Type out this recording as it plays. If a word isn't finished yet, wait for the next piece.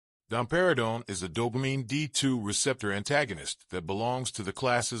Domperidone is a dopamine D2 receptor antagonist that belongs to the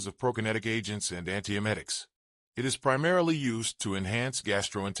classes of prokinetic agents and antiemetics. It is primarily used to enhance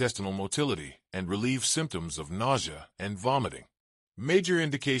gastrointestinal motility and relieve symptoms of nausea and vomiting. Major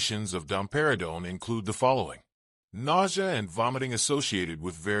indications of domperidone include the following: nausea and vomiting associated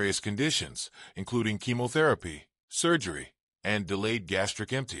with various conditions, including chemotherapy, surgery, and delayed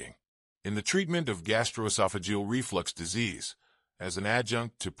gastric emptying. In the treatment of gastroesophageal reflux disease, as an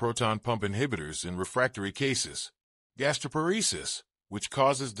adjunct to proton pump inhibitors in refractory cases. Gastroparesis, which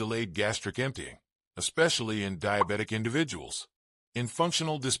causes delayed gastric emptying, especially in diabetic individuals. In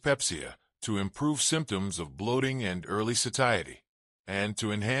functional dyspepsia, to improve symptoms of bloating and early satiety. And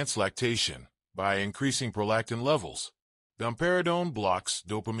to enhance lactation, by increasing prolactin levels. Domperidone blocks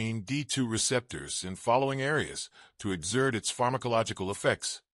dopamine D2 receptors in following areas to exert its pharmacological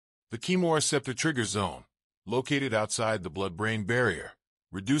effects. The chemoreceptor trigger zone, located outside the blood-brain barrier,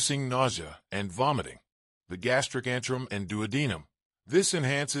 reducing nausea and vomiting. The gastric antrum and duodenum. This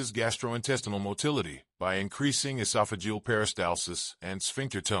enhances gastrointestinal motility by increasing esophageal peristalsis and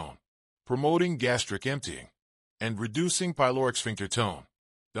sphincter tone, promoting gastric emptying, and reducing pyloric sphincter tone.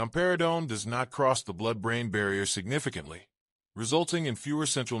 Domperidone does not cross the blood-brain barrier significantly, resulting in fewer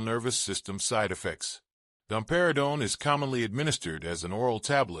central nervous system side effects. Domperidone is commonly administered as an oral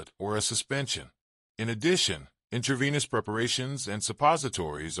tablet or a suspension. In addition, intravenous preparations and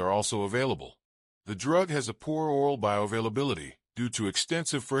suppositories are also available. The drug has a poor oral bioavailability due to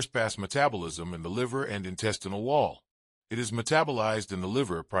extensive first-pass metabolism in the liver and intestinal wall. It is metabolized in the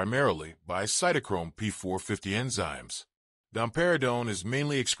liver primarily by cytochrome P450 enzymes. Domperidone is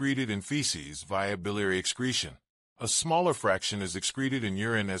mainly excreted in feces via biliary excretion. A smaller fraction is excreted in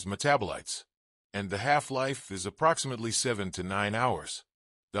urine as metabolites, and the half-life is approximately 7 to 9 hours.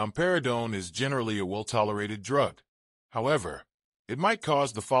 Domperidone is generally a well-tolerated drug. However, it might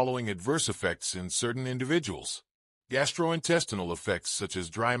cause the following adverse effects in certain individuals: gastrointestinal effects such as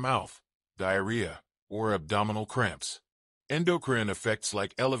dry mouth, diarrhea, or abdominal cramps; endocrine effects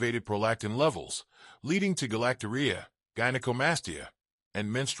like elevated prolactin levels, leading to galactorrhea, gynecomastia,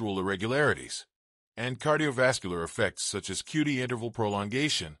 and menstrual irregularities; and cardiovascular effects such as QT interval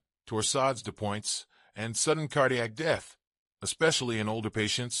prolongation, torsades de pointes, and sudden cardiac death, especially in older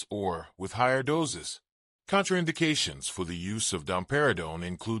patients or with higher doses. Contraindications for the use of domperidone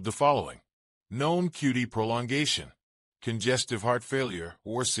include the following: known QT prolongation, congestive heart failure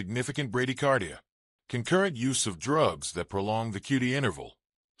or significant bradycardia, concurrent use of drugs that prolong the QT interval,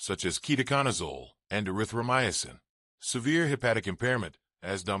 such as ketoconazole and erythromycin, severe hepatic impairment,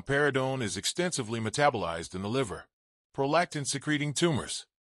 as domperidone is extensively metabolized in the liver, prolactin-secreting tumors,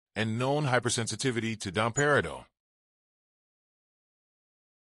 and known hypersensitivity to domperidone.